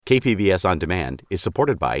KPBS On Demand is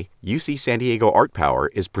supported by UC San Diego Art Power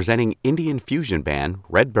is presenting Indian fusion band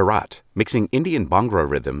Red Bharat, mixing Indian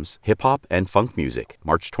Bhangra rhythms, hip-hop, and funk music,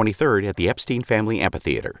 March 23rd at the Epstein Family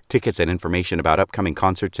Amphitheater. Tickets and information about upcoming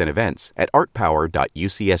concerts and events at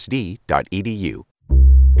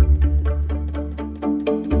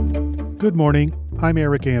artpower.ucsd.edu. Good morning. I'm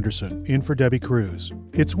Eric Anderson, in for Debbie Cruz.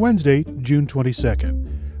 It's Wednesday, June 22nd.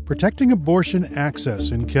 Protecting abortion access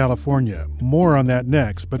in California. More on that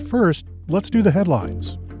next, but first, let's do the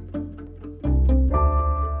headlines.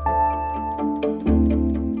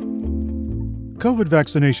 COVID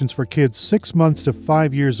vaccinations for kids 6 months to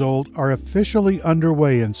 5 years old are officially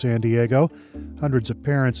underway in San Diego. Hundreds of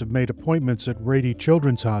parents have made appointments at Rady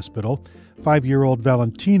Children's Hospital. 5-year-old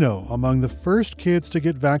Valentino among the first kids to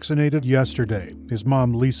get vaccinated yesterday. His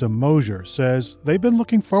mom, Lisa Mosier, says they've been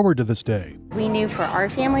looking forward to this day. We knew for our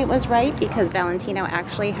family it was right because Valentino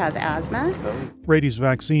actually has asthma. Rady's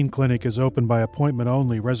vaccine clinic is open by appointment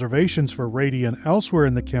only. Reservations for Rady and elsewhere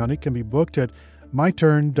in the county can be booked at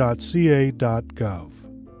myturn.ca.gov.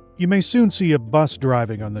 You may soon see a bus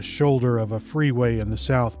driving on the shoulder of a freeway in the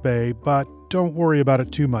South Bay, but don't worry about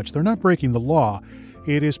it too much. They're not breaking the law.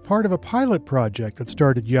 It is part of a pilot project that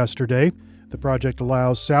started yesterday. The project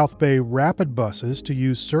allows South Bay rapid buses to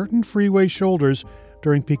use certain freeway shoulders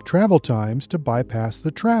during peak travel times to bypass the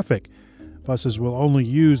traffic. Buses will only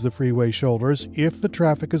use the freeway shoulders if the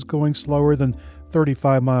traffic is going slower than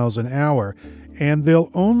 35 miles an hour, and they'll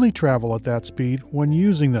only travel at that speed when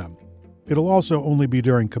using them. It'll also only be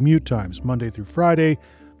during commute times, Monday through Friday,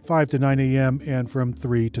 5 to 9 a.m. and from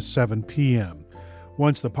 3 to 7 p.m.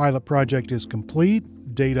 Once the pilot project is complete,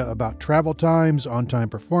 data about travel times, on-time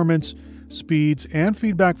performance, speeds, and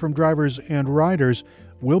feedback from drivers and riders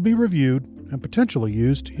will be reviewed and potentially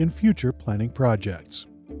used in future planning projects.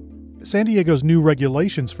 San Diego's new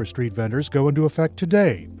regulations for street vendors go into effect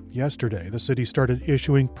today. Yesterday, the city started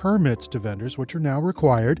issuing permits to vendors, which are now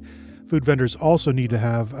required. Food vendors also need to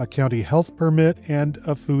have a county health permit and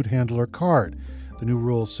a food handler card. The new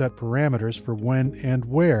rules set parameters for when and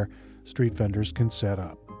where street vendors can set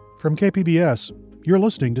up. From KPBS, you're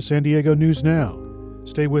listening to San Diego News Now.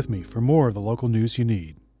 Stay with me for more of the local news you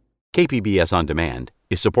need. KPBS On Demand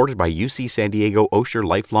is supported by UC San Diego Osher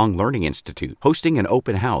Lifelong Learning Institute, hosting an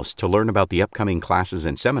open house to learn about the upcoming classes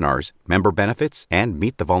and seminars, member benefits, and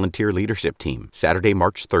meet the volunteer leadership team. Saturday,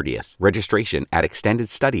 March 30th. Registration at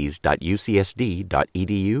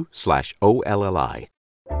extendedstudies.ucsd.edu/OLLI.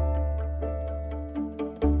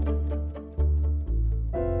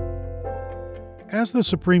 As the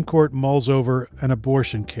Supreme Court mulls over an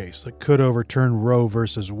abortion case that could overturn Roe v.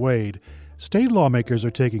 Wade, state lawmakers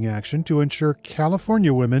are taking action to ensure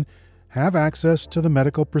California women have access to the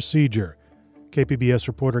medical procedure. KPBS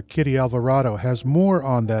reporter Kitty Alvarado has more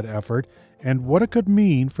on that effort and what it could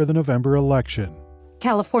mean for the November election.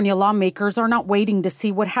 California lawmakers are not waiting to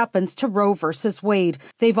see what happens to Roe v. Wade.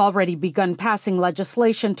 They've already begun passing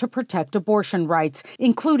legislation to protect abortion rights,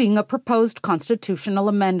 including a proposed constitutional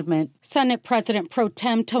amendment. Senate President Pro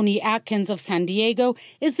Tem Tony Atkins of San Diego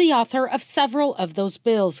is the author of several of those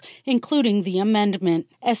bills, including the amendment.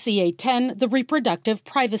 SCA 10, the Reproductive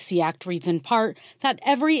Privacy Act, reads in part that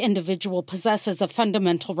every individual possesses a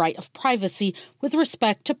fundamental right of privacy with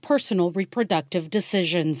respect to personal reproductive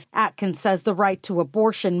decisions. Atkins says the right to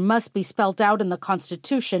abortion must be spelled out in the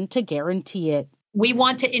Constitution to guarantee it. We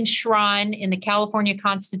want to enshrine in the California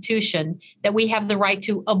Constitution that we have the right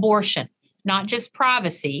to abortion, not just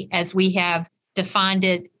privacy, as we have defined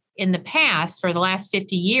it in the past for the last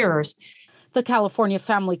 50 years. The California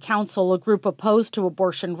Family Council, a group opposed to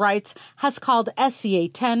abortion rights, has called SCA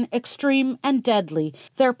 10 extreme and deadly.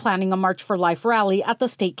 They're planning a March for Life rally at the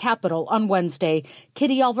state capitol on Wednesday.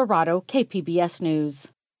 Kitty Alvarado, KPBS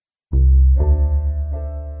News.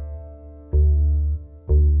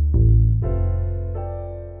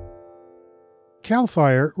 CAL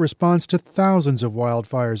FIRE responds to thousands of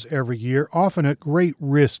wildfires every year, often at great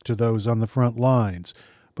risk to those on the front lines.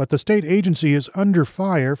 But the state agency is under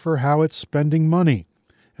fire for how it's spending money.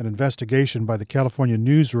 An investigation by the California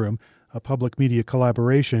Newsroom, a public media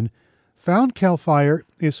collaboration, found CAL FIRE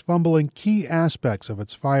is fumbling key aspects of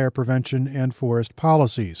its fire prevention and forest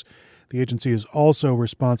policies. The agency is also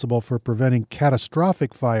responsible for preventing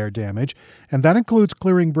catastrophic fire damage, and that includes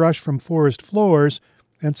clearing brush from forest floors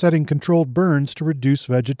and setting controlled burns to reduce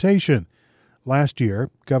vegetation. Last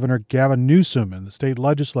year, Governor Gavin Newsom and the state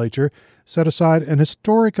legislature set aside an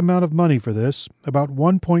historic amount of money for this, about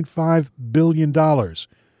 $1.5 billion.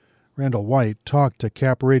 Randall White talked to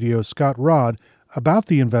Cap Radio's Scott Rodd about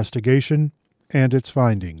the investigation and its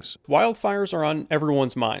findings. Wildfires are on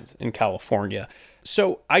everyone's minds in California.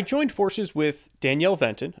 So I joined forces with Danielle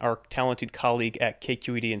Venton, our talented colleague at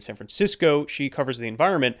KQED in San Francisco. She covers the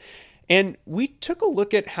environment. And we took a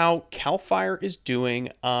look at how CAL FIRE is doing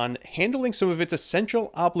on handling some of its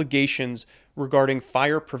essential obligations regarding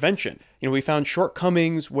fire prevention. We found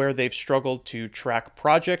shortcomings where they've struggled to track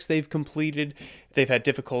projects they've completed. They've had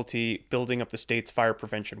difficulty building up the state's fire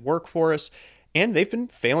prevention workforce, and they've been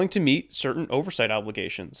failing to meet certain oversight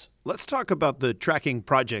obligations. Let's talk about the tracking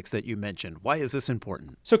projects that you mentioned. Why is this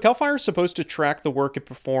important? So CAL FIRE is supposed to track the work it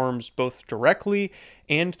performs both directly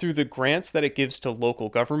and through the grants that it gives to local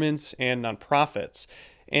governments and nonprofits.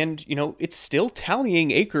 And, it's still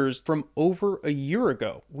tallying acres from over a year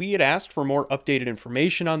ago. We had asked for more updated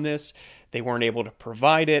information on this. They weren't able to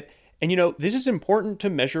provide it. And, this is important to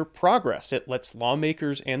measure progress. It lets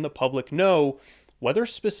lawmakers and the public know whether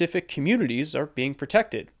specific communities are being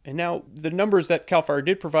protected. And now, the numbers that CAL FIRE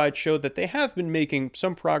did provide show that they have been making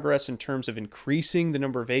some progress in terms of increasing the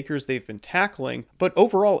number of acres they've been tackling. But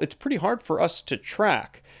overall, it's pretty hard for us to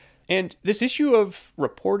track. And this issue of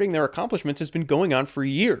reporting their accomplishments has been going on for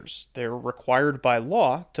years. They're required by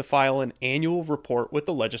law to file an annual report with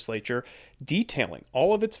the legislature detailing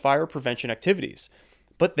all of its fire prevention activities.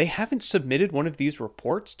 But they haven't submitted one of these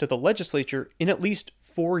reports to the legislature in at least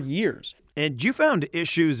 4 years. And you found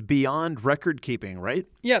issues beyond record keeping, right?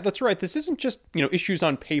 Yeah, that's right. This isn't just, issues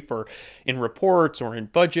on paper in reports or in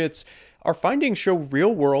budgets. Our findings show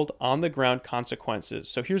real-world, on-the-ground consequences.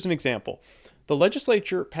 So here's an example. The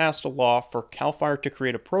legislature passed a law for CAL FIRE to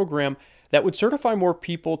create a program that would certify more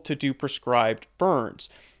people to do prescribed burns.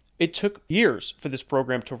 It took years for this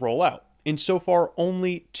program to roll out. And so far,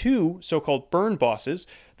 only 2 so-called burn bosses,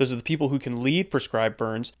 those are the people who can lead prescribed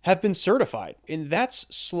burns, have been certified. And that's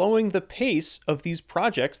slowing the pace of these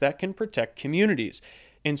projects that can protect communities.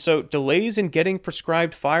 And so delays in getting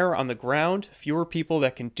prescribed fire on the ground, fewer people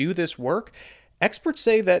that can do this work. Experts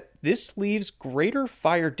say that this leaves greater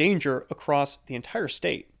fire danger across the entire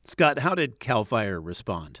state. Scott, how did CAL FIRE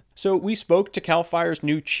respond? So we spoke to CAL FIRE's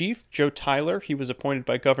new chief, Joe Tyler. He was appointed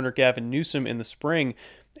by Governor Gavin Newsom in the spring.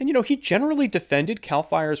 And, he generally defended CAL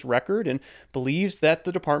FIRE's record and believes that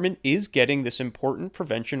the department is getting this important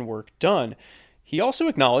prevention work done. He also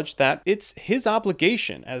acknowledged that it's his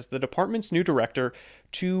obligation as the department's new director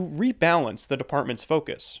to rebalance the department's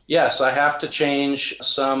focus. Yes, I have to change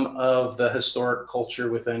some of the historic culture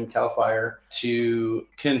within CAL FIRE to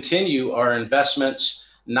continue our investments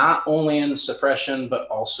not only in suppression, but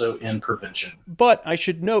also in prevention. But I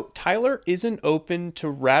should note, Tyler isn't open to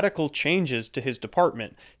radical changes to his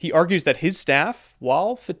department. He argues that his staff,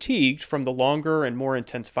 while fatigued from the longer and more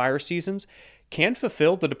intense fire seasons, can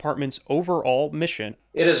fulfill the department's overall mission.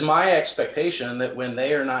 It is my expectation that when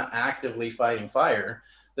they are not actively fighting fire,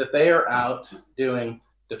 that they are out doing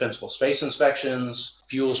defensible space inspections,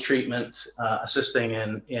 fuels treatment, assisting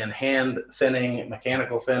in hand thinning,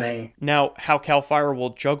 mechanical thinning. Now, how CAL FIRE will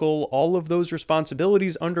juggle all of those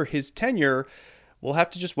responsibilities under his tenure, we'll have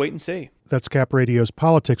to just wait and see. That's Cap Radio's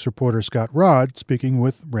politics reporter Scott Rodd speaking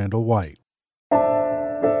with Randall White.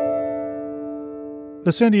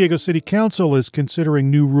 The San Diego City Council is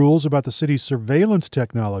considering new rules about the city's surveillance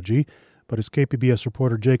technology, but as KPBS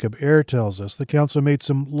reporter Jacob Ayer tells us, the council made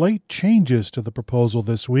some late changes to the proposal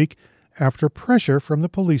this week after pressure from the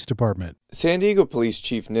police department. San Diego Police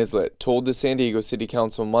Chief Nislett told the San Diego City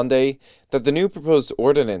Council Monday that the new proposed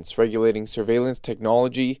ordinance regulating surveillance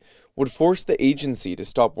technology would force the agency to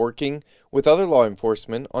stop working with other law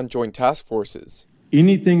enforcement on joint task forces.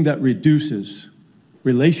 Anything that reduces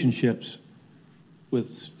relationships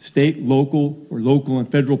with state, local, or local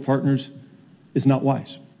and federal partners is not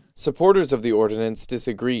wise. Supporters of the ordinance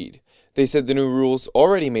disagreed. They said the new rules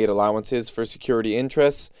already made allowances for security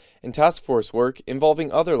interests and task force work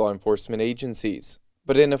involving other law enforcement agencies.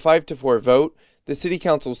 But in a 5-4 vote, the City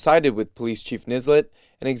Council sided with Police Chief Nislett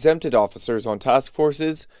and exempted officers on task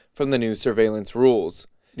forces from the new surveillance rules.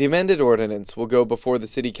 The amended ordinance will go before the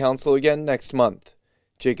City Council again next month.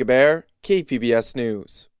 Jacob Ayer, KPBS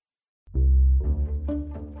News.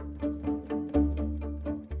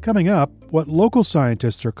 Coming up, what local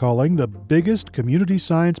scientists are calling the biggest community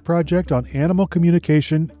science project on animal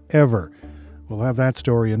communication ever. We'll have that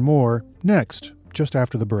story and more next, just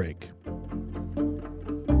after the break.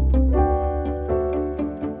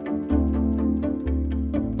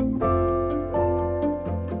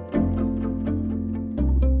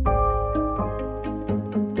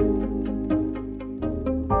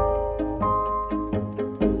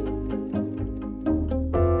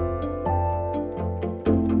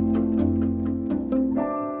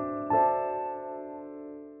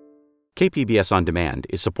 KPBS On Demand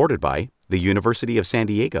is supported by The University of San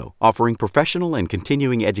Diego, offering professional and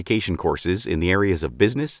continuing education courses in the areas of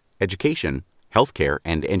business, education, healthcare,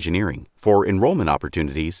 and engineering. For enrollment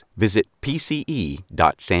opportunities, visit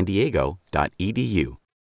pce.sandiego.edu.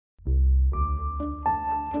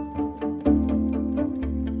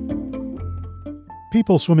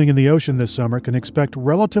 People swimming in the ocean this summer can expect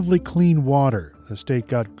relatively clean water. The state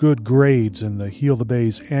got good grades in the Heal the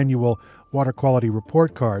Bay's annual water quality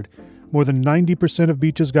report card. More than 90% of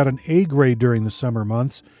beaches got an A grade during the summer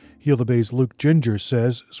months. Heal the Bay's Luke Ginger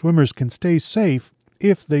says swimmers can stay safe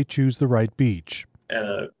if they choose the right beach. At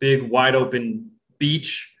a big, wide open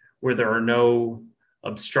beach where there are no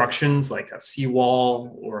obstructions like a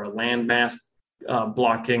seawall or a landmass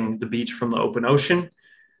blocking the beach from the open ocean,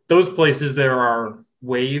 those places there are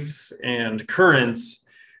waves and currents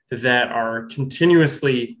that are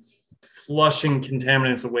continuously flushing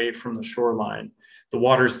contaminants away from the shoreline. The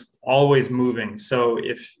water's always moving. So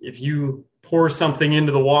if you pour something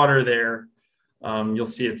into the water there, you'll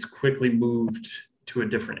see it's quickly moved to a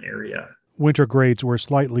different area. Winter grades were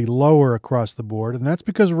slightly lower across the board, and that's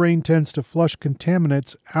because rain tends to flush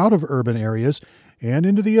contaminants out of urban areas and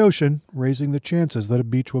into the ocean, raising the chances that a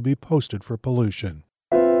beach will be posted for pollution.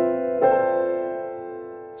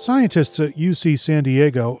 Scientists at UC San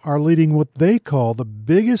Diego are leading what they call the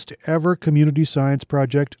biggest ever community science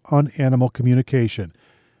project on animal communication.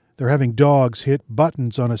 They're having dogs hit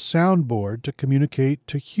buttons on a soundboard to communicate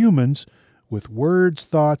to humans with words,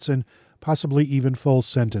 thoughts, and possibly even full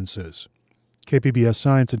sentences. KPBS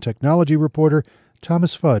science and technology reporter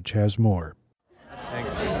Thomas Fudge has more.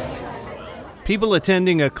 Thanks. People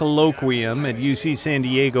attending a colloquium at UC San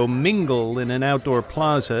Diego mingle in an outdoor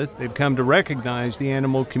plaza. They've come to recognize the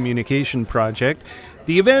Animal Communication Project.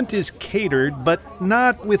 The event is catered, but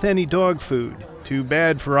not with any dog food. Too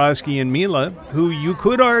bad for Oski and Mila, who you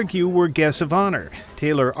could argue were guests of honor.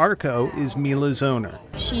 Taylor Arco is Mila's owner.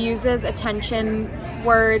 She uses attention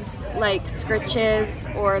words like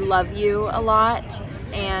scritches or love you a lot.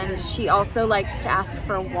 And she also likes to ask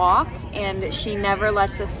for a walk, and she never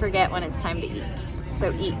lets us forget when it's time to eat.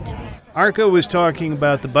 So eat. Arco was talking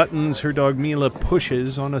about the buttons her dog Mila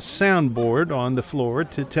pushes on a soundboard on the floor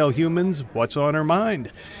to tell humans what's on her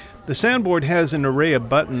mind. The soundboard has an array of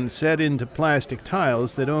buttons set into plastic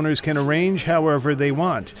tiles that owners can arrange however they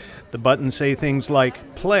want. The buttons say things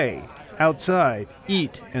like play, outside,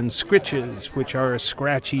 eat, and scritches, which are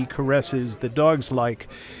scratchy caresses the dogs like.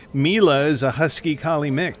 Mila is a husky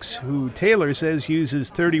collie mix, who Taylor says uses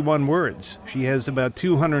 31 words. She has about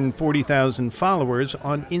 240,000 followers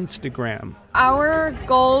on Instagram. Our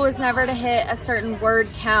goal was never to hit a certain word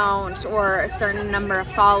count or a certain number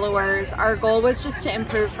of followers. Our goal was just to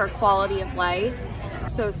improve her quality of life.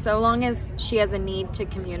 So long as she has a need to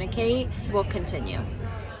communicate, we'll continue.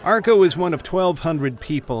 Arco is one of 1,200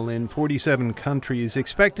 people in 47 countries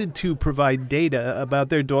expected to provide data about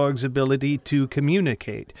their dog's ability to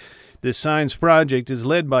communicate. This science project is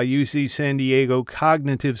led by UC San Diego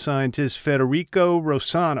cognitive scientist Federico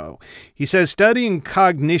Rossano. He says studying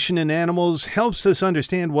cognition in animals helps us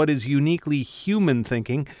understand what is uniquely human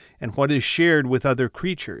thinking and what is shared with other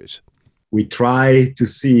creatures. We try to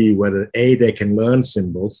see whether A, they can learn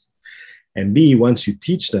symbols, and B, once you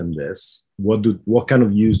teach them this, what kind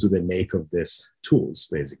of use do they make of these tools,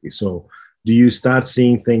 basically? So do you start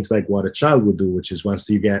seeing things like what a child would do, which is once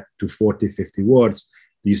you get to 40, 50 words,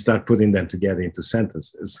 do you start putting them together into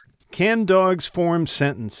sentences? Can dogs form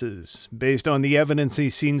sentences? Based on the evidence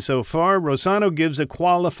he's seen so far, Rossano gives a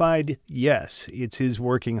qualified yes. It's his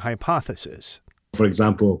working hypothesis. For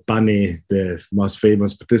example, Bunny, the most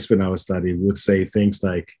famous participant in our study, would say things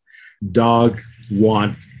like, dog,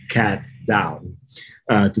 want, cat, down,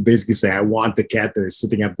 to basically say, I want the cat that is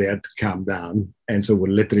sitting up there to calm down. And so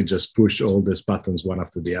we'll literally just push all these buttons one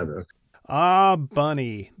after the other. Ah,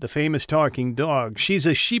 Bunny, the famous talking dog. She's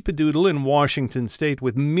a sheepadoodle in Washington state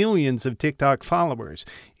with millions of TikTok followers.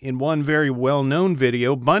 In one very well-known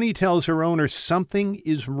video, Bunny tells her owner something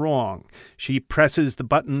is wrong. She presses the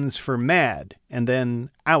buttons for mad and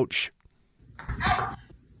then ouch.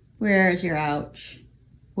 Where's your ouch?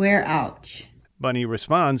 Where ouch? Bunny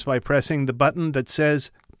responds by pressing the button that says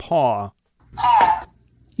paw.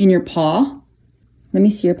 In your paw? Let me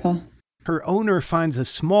see your paw. Her owner finds a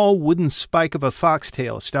small wooden spike of a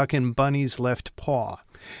foxtail stuck in Bunny's left paw.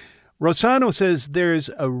 Rossano says there's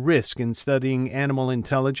a risk in studying animal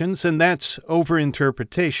intelligence, and that's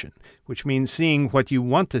overinterpretation, which means seeing what you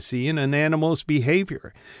want to see in an animal's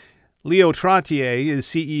behavior. Leo Trottier is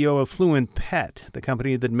CEO of Fluent Pet, the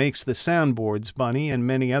company that makes the soundboards Bunny and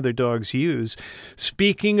many other dogs use.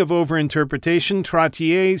 Speaking of overinterpretation,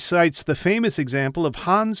 Trottier cites the famous example of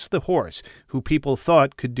Hans the horse, who people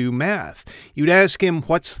thought could do math. You'd ask him,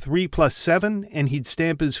 what's 3 plus 7? And he'd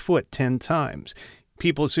stamp his foot 10 times.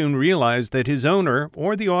 People soon realized that his owner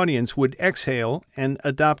or the audience would exhale and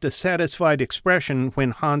adopt a satisfied expression when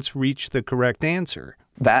Hans reached the correct answer.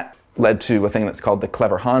 That led to a thing that's called the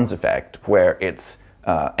clever Hans effect, where it's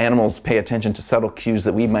animals pay attention to subtle cues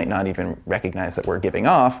that we might not even recognize that we're giving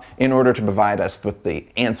off in order to provide us with the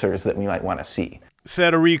answers that we might want to see.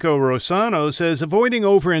 Federico Rossano says avoiding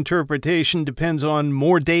overinterpretation depends on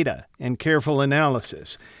more data and careful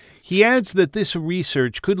analysis. He adds that this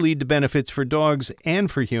research could lead to benefits for dogs and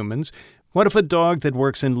for humans. What if a dog that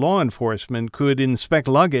works in law enforcement could inspect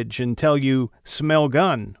luggage and tell you, smell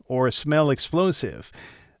gun or smell explosive?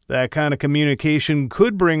 That kind of communication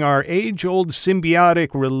could bring our age-old symbiotic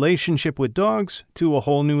relationship with dogs to a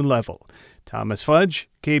whole new level. Thomas Fudge,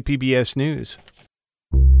 KPBS News.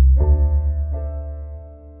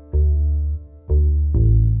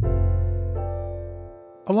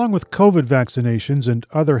 Along with COVID vaccinations and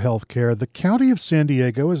other health care, the County of San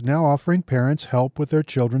Diego is now offering parents help with their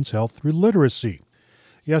children's health through literacy.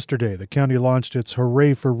 Yesterday, the county launched its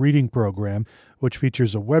Hooray for Reading program, which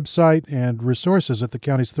features a website and resources at the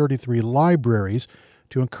county's 33 libraries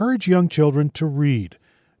to encourage young children to read.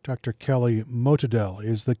 Dr. Kelly Motadel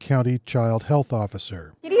is the county child health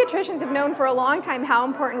officer. Pediatricians have known for a long time how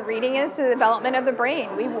important reading is to the development of the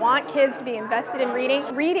brain. We want kids to be invested in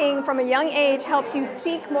reading. Reading from a young age helps you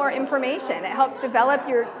seek more information. It helps develop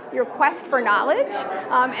your quest for knowledge.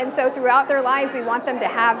 And so throughout their lives, we want them to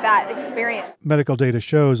have that experience. Medical data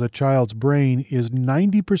shows a child's brain is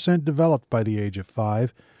 90% developed by the age of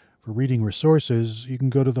 5. For reading resources, you can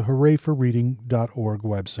go to the hoorayforreading.org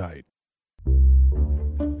website.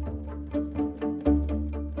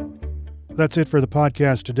 That's it for the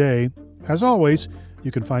podcast today. As always,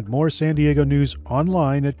 you can find more San Diego news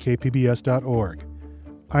online at kpbs.org.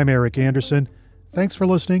 I'm Eric Anderson. Thanks for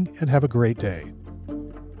listening and have a great day.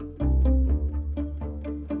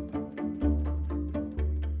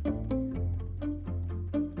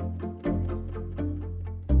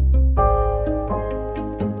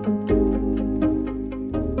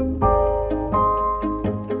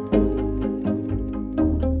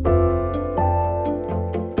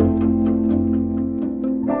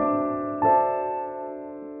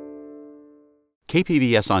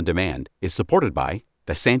 KPBS On Demand is supported by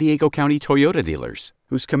the San Diego County Toyota dealers,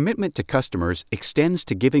 whose commitment to customers extends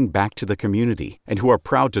to giving back to the community and who are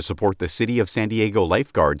proud to support the City of San Diego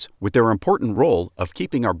lifeguards with their important role of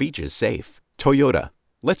keeping our beaches safe. Toyota,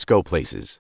 let's go places.